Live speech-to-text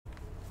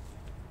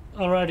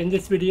Alright, in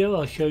this video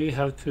I'll show you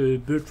how to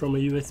boot from a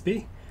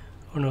USB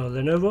on a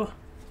Lenovo.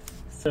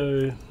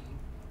 So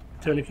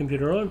turn the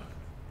computer on,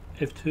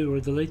 F2 or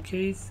delete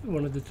keys,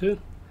 one of the two.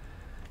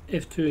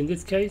 F2 in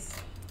this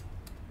case.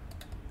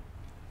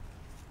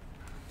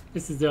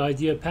 This is the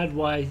IdeaPad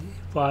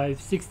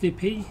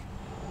Y560p,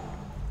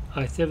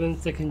 i7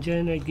 2nd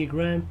gen, 8GB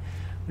RAM.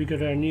 We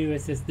got our new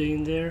SSD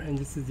in there, and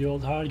this is the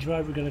old hard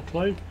drive we're going to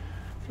clone.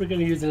 We're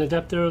going to use an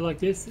adapter like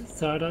this,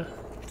 SATA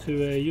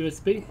to a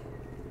USB.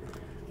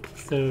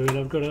 So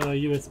I've got a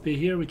USB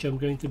here which I'm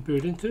going to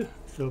boot into,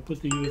 so I'll put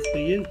the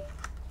USB in.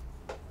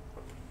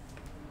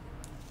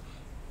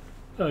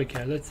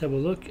 Okay, let's have a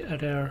look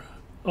at our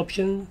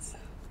options.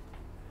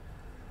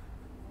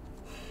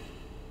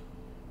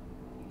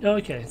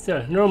 Okay,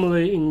 so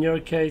normally in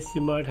your case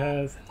you might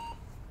have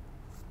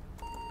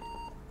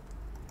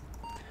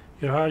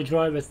your hard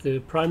drive as the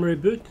primary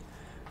boot.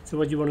 So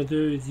what you want to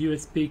do is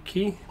USB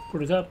key,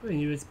 put it up, and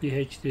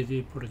USB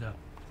HDD, put it up.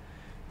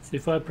 So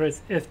if I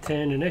press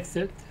F10 and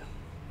exit,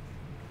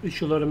 it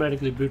should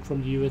automatically boot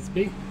from the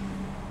USB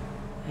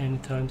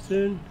anytime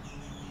soon.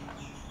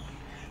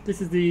 This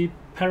is the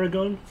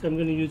Paragon, so I'm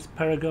going to use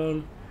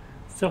Paragon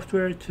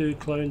software to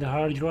clone the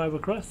hard drive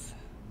across.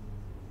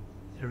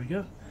 There we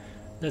go.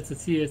 That's a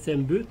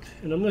CSM boot,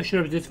 and I'm not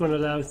sure if this one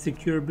allows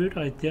secure boot.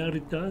 I doubt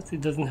it does. It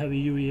doesn't have a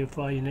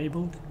UEFI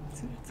enabled.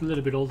 It's a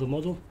little bit older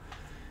model.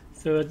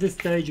 So at this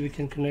stage we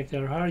can connect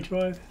our hard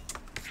drive.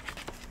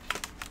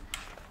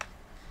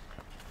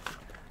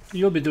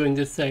 You'll be doing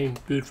the same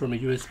boot from a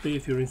USB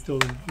if you're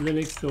installing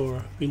Linux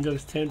or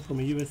Windows 10 from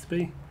a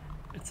USB,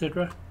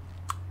 etc.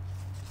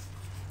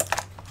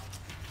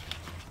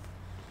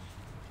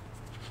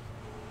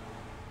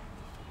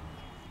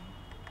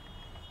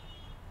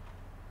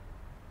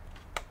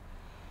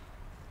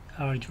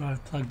 Hard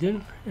drive plugged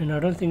in, and I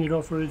don't think it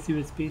offers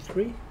USB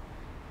 3.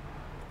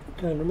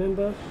 Can't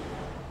remember.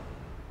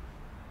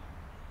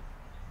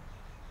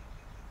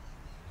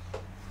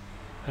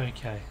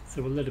 Okay,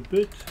 so we'll let it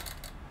boot.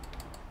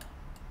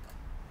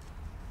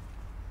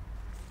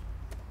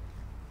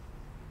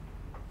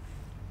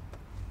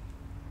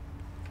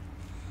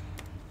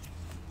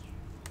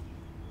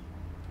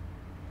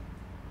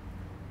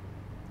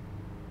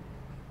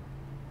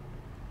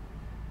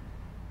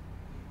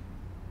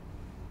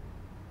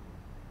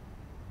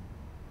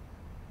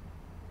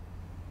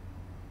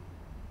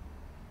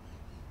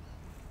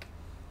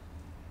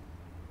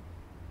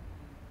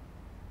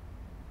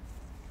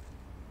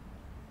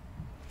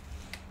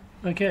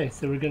 Okay,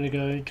 so we're going to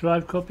go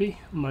drive copy,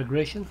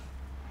 migration,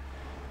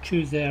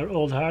 choose our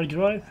old hard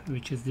drive,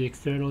 which is the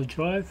external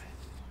drive,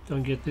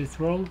 don't get this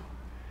wrong,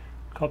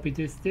 copy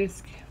this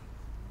disk,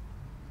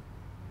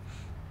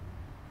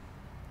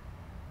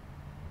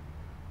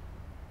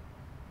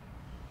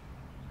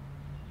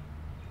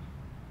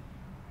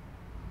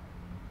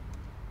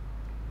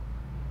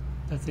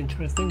 that's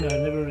interesting. I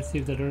never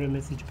received that error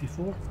message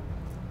before.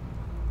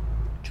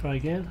 Try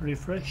again,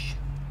 refresh.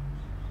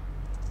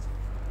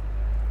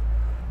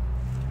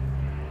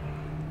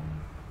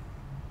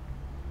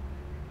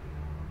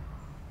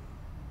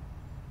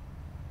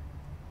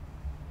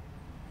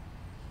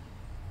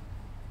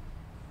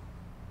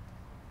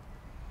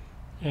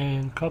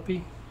 And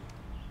copy.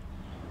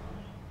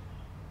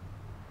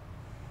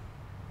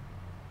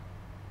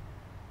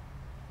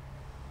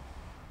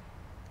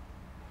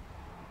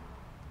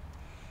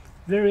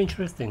 Very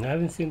interesting. I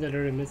haven't seen that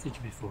error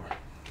message before.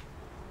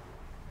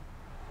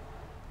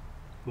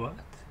 What?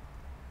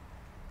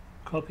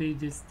 Copy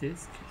this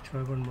disk.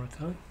 Try one more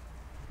time.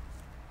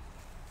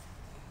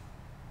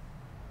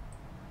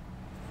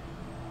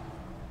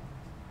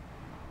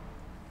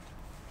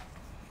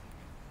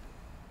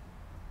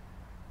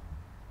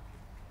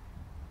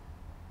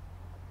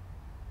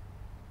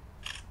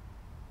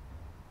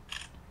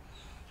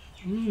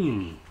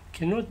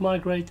 Cannot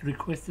migrate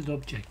requested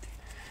object.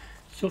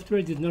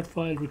 Software did not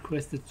find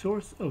requested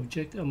source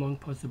object among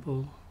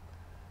possible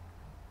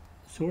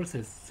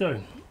sources.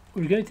 So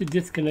we're going to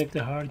disconnect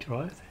the hard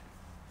drive.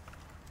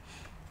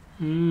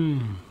 Very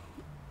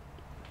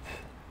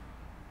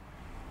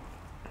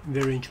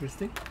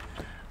interesting.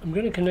 I'm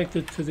going to connect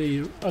it to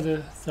the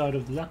other side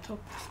of the laptop.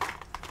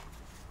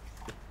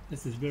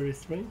 This is very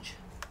strange.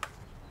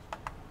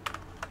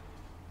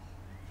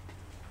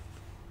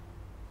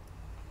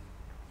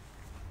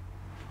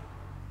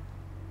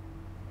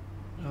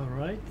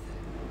 Alright.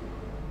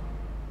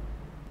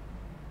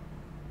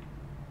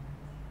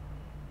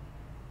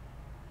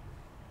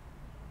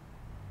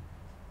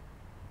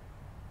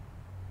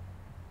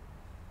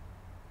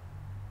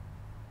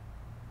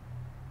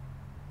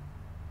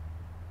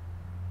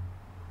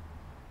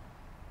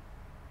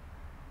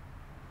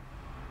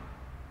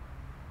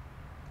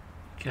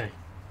 Okay.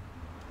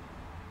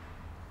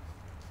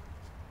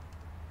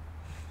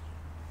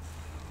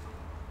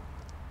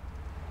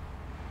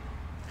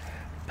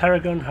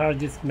 Paragon Hard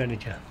Disk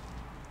Manager.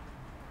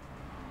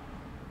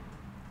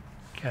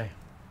 Okay.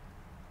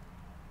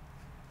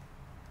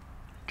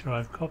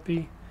 Drive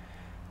copy.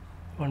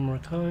 One more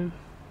time.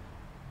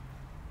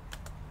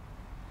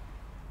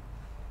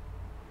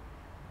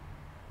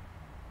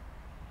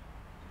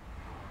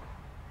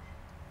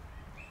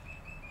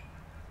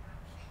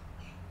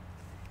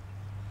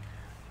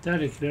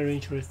 That is very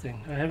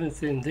interesting. I haven't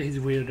seen these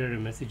weird error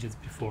messages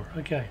before.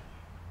 Okay.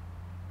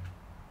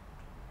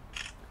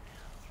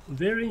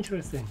 Very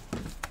interesting.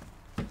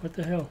 What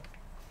the hell?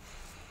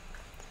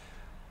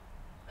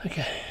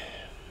 Okay.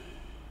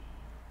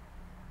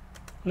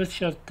 Let's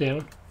shut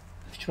down.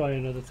 Let's try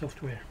another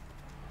software.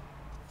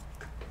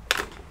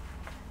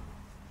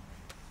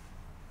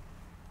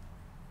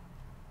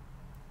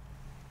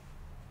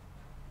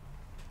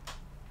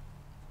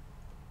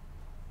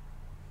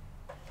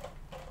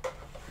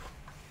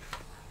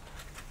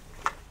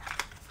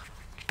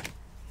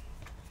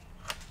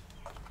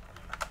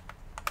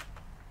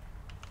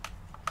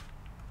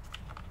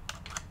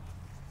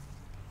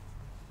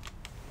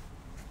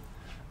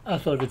 I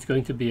thought it's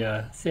going to be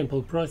a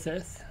simple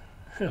process,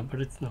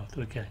 but it's not.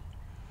 Okay.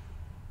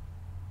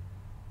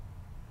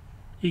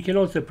 You can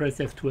also press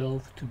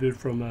F12 to boot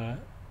from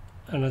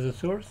another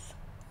source.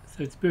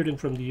 So it's booting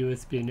from the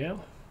USB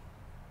now.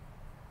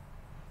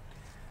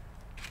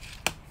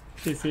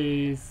 This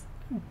is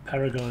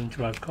Paragon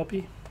drive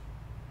copy.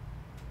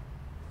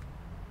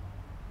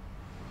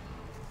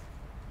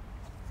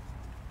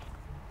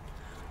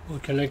 We'll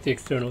connect the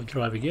external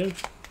drive again.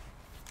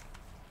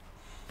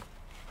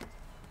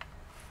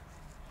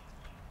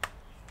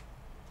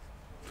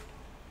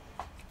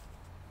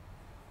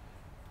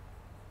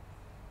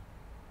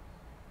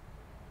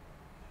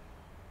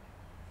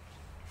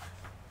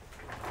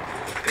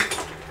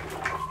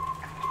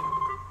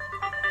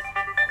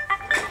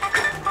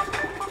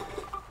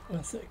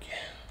 One sec.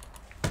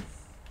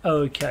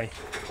 Okay,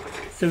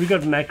 so we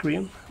got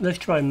Macrium. Let's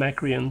try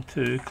Macrium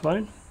to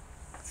clone.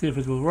 See if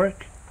it will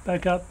work.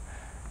 Back up.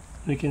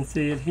 We can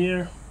see it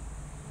here.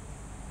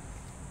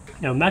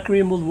 Now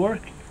Macrium will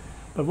work,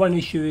 but one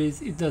issue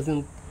is it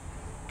doesn't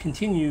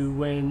continue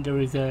when there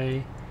is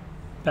a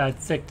bad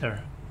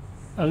sector.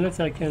 Unless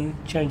I can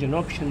change an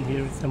option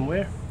here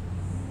somewhere.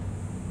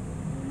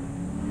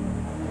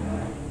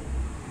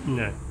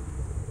 No.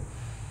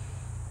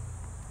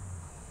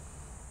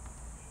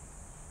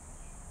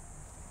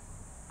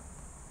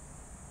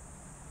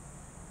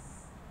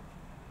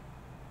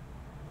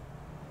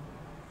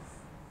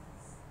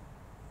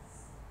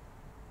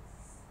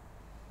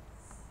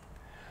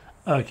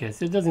 Okay,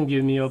 so it doesn't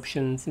give me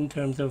options in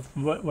terms of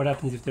what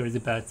happens if there is a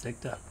bad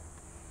sector.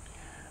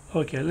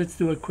 Okay, let's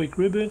do a quick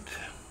reboot.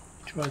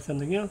 Try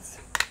something else.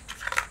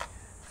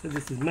 So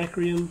this is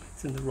Macrium.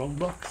 It's in the wrong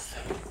box.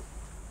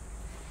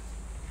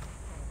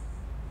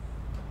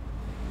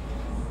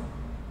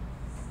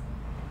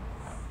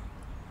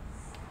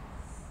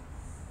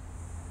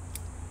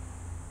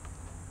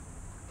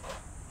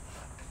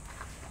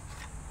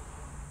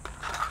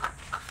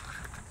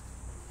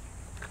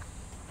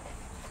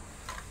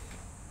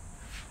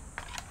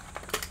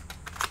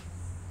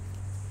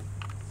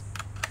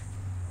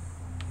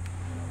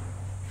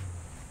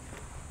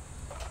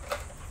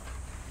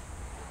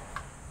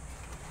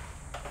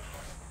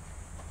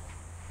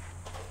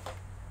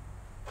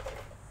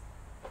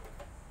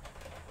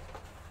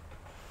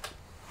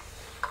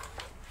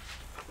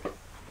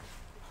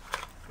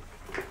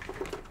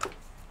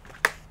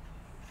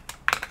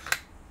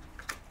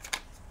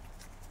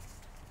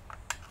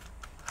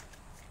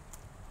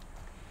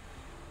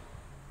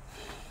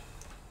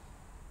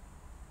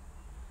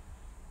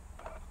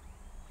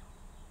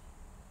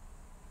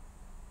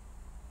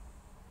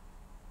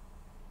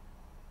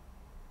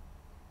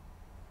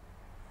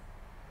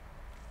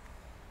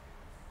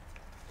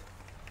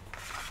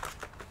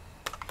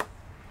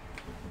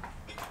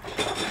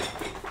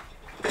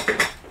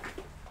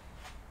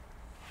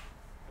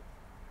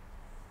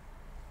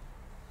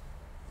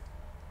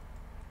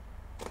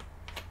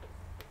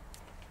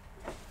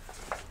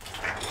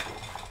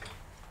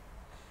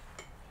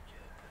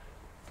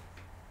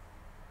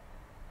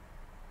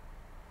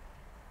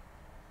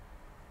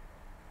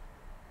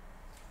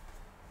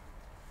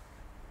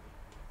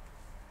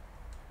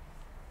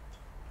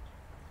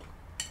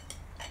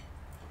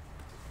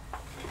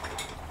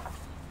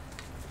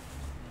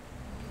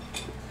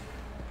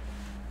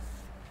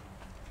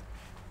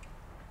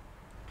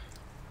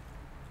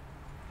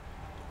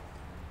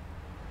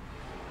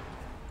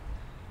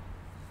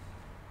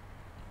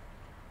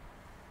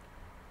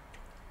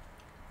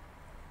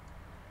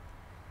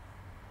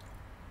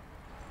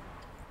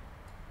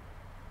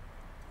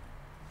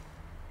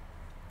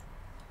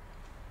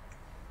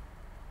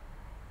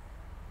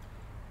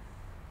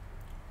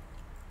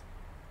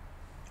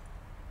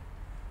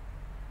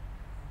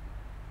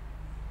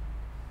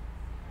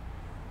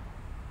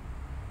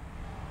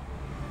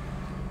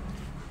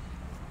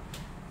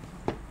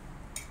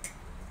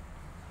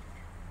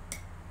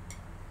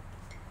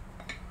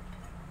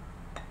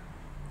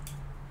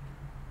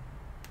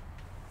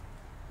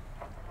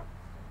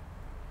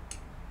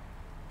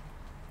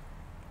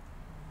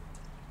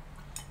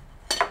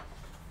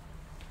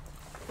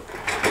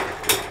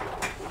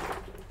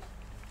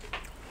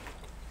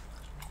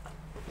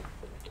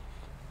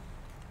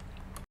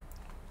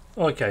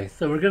 Okay,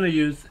 so we're going to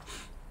use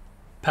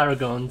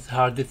Paragon's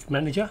hard disk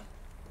manager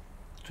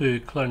to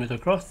clone it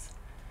across.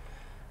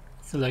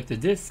 Select the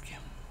disk,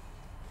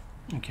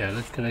 Okay,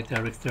 let's connect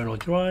our external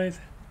drive.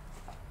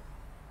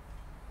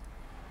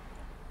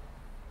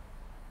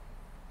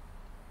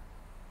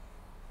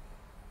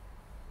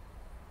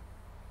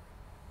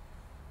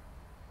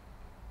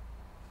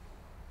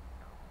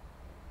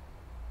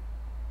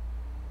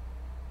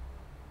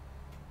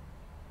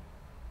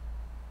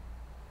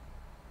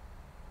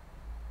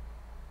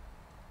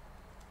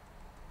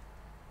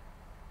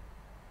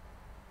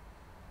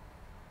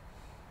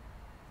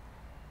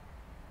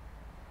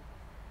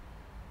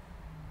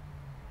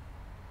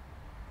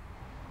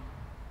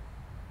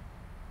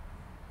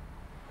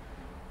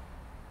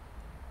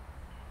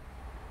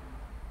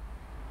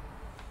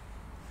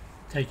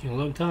 Taking a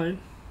long time.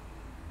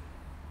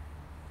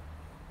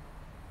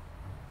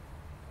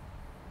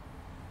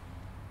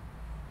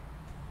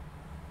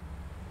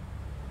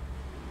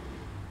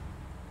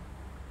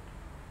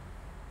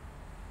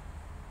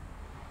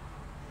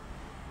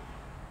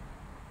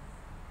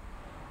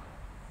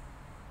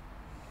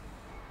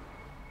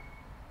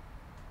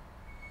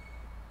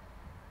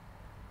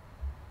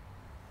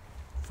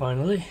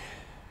 Finally.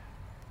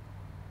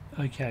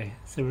 Okay,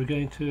 so we're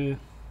going to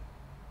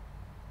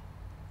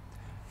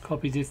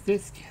copy this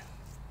disk.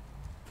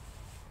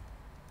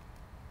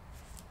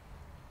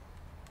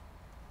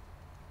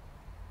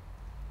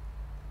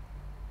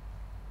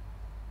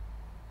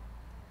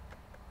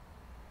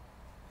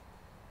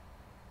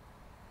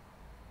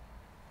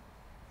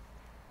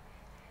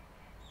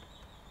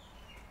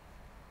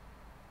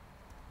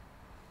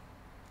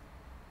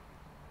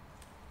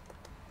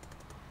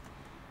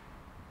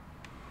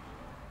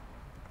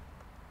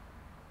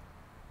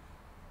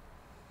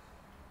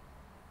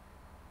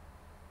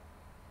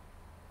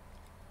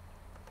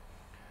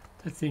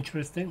 That's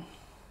interesting.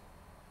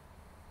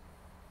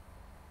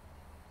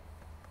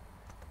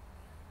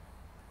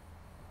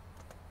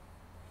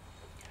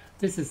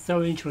 This is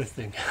so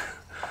interesting.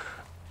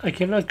 I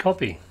cannot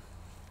copy.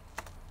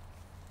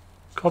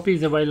 Copy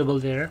is available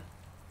there.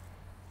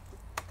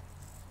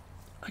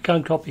 I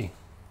can't copy.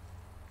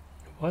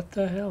 What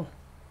the hell?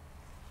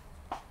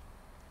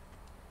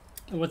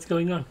 What's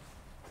going on?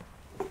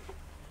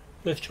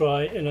 Let's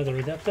try another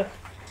adapter.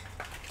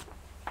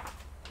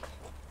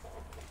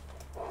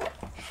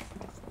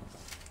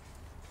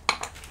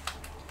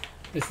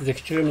 This is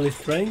extremely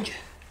strange.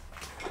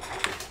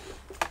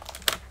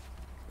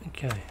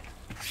 Okay.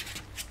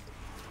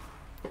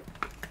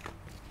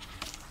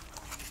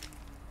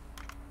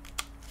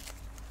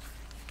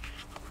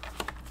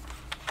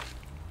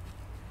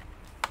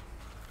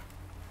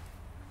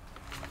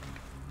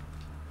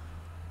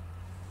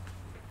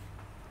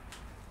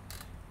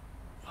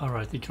 All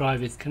right, the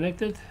drive is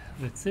connected.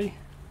 Let's see.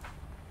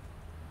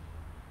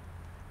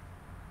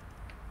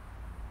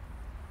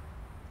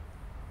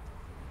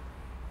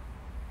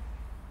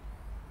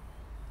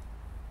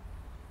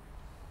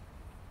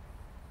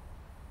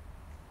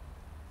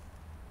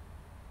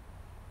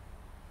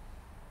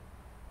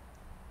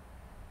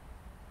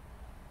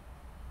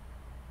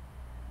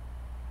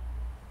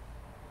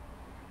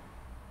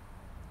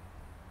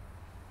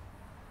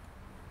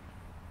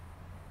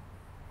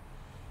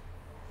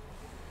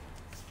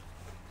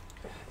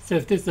 So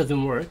if this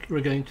doesn't work,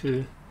 we're going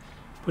to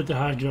put the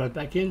hard drive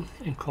back in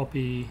and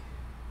copy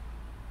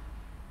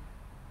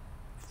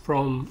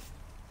from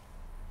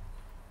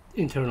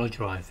internal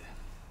drive.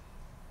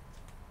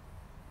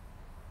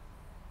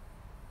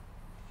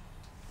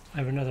 I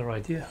have another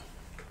idea.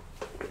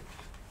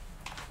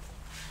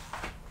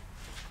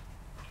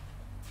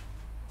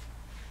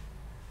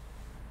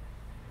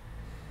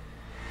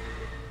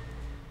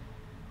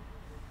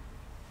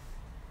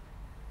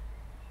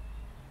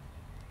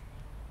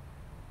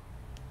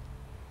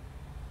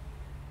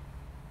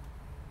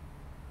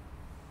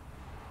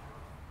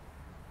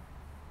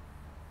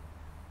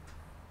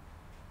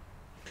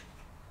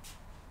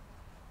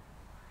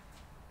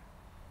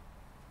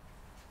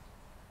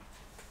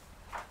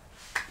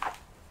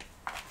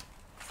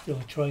 Still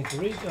trying to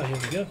read. Oh, here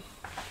we go.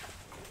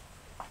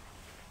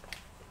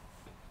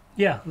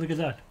 Yeah, look at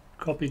that.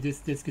 Copy this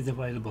disk is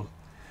available.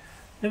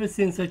 Never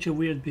seen such a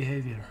weird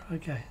behavior.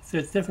 Okay, so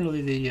it's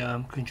definitely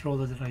the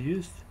controller that I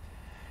used.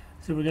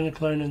 So we're going to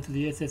clone into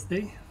the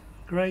SSD.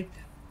 Great.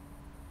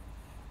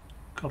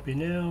 Copy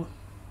now.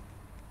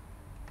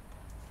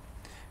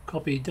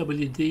 Copy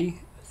WD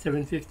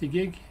 750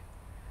 gig.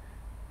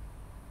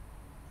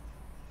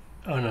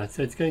 Oh no,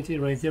 so it's going to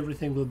erase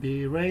everything, will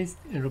be erased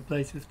and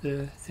replaced with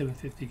the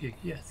 750 gig.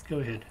 Yes, go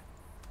ahead.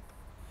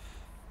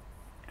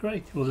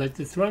 Great, we'll let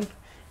this run.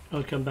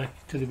 I'll come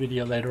back to the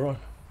video later on.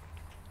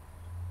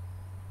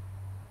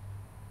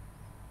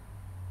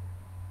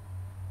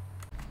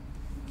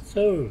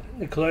 So,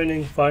 the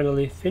cloning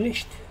finally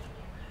finished.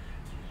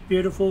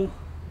 Beautiful.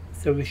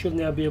 So we should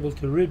now be able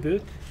to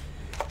reboot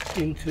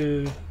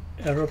into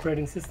our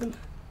operating system.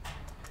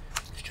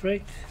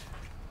 Strait.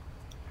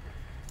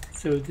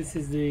 So this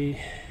is the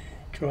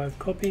drive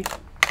copy,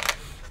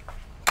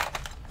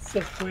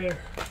 software,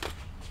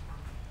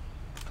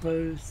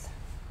 close,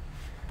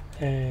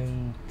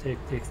 and take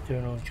the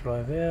external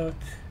drive out,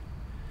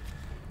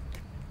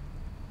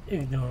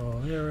 ignore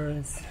all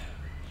errors,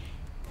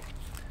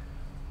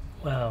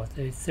 Wow,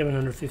 the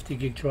 750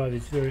 gig drive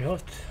is very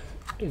hot.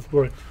 It's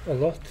worked a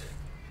lot.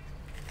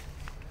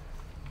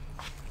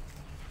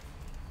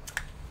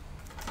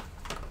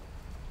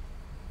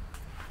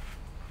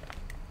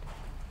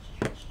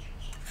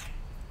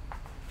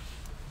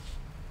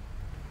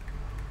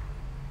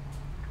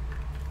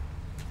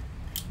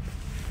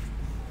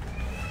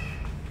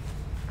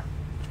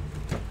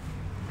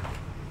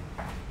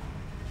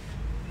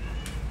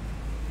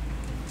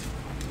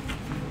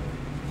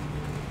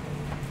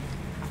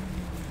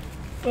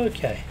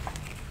 Okay,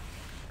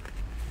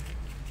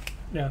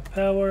 now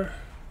power,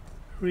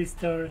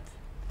 restart,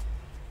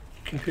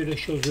 computer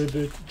should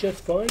reboot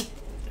just fine.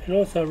 And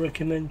also I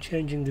recommend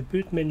changing the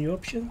boot menu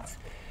options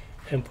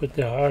and put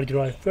the hard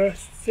drive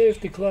first. Say if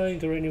the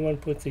client or anyone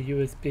puts a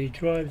USB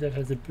drive that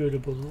has a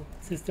bootable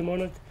system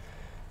on it,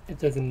 it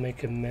doesn't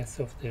make a mess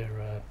of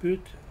their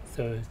boot.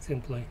 So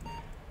simply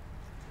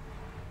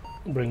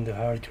bring the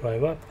hard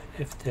drive up,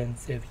 F10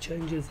 save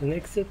changes and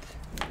exit.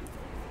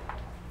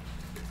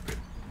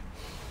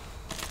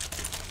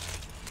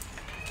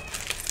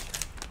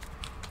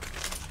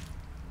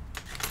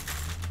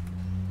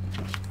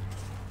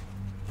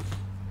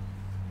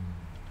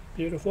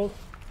 Beautiful.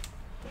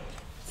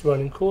 It's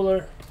running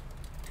cooler,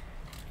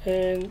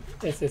 and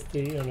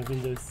SSD on a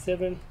Windows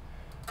 7,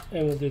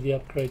 and we'll do the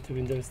upgrade to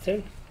Windows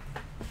 10.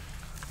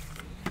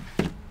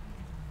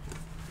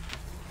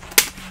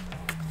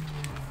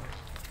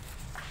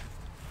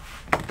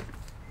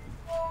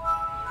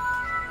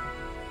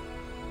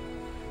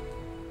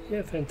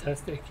 Yeah,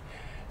 fantastic.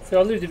 So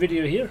I'll leave the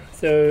video here.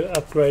 So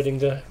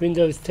upgrading the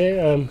Windows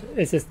 10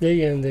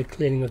 SSD and the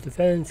cleaning of the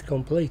fans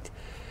complete.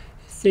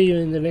 See you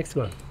in the next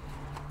one.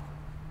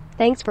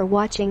 Thanks for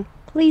watching.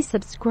 Please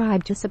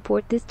subscribe to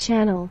support this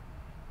channel.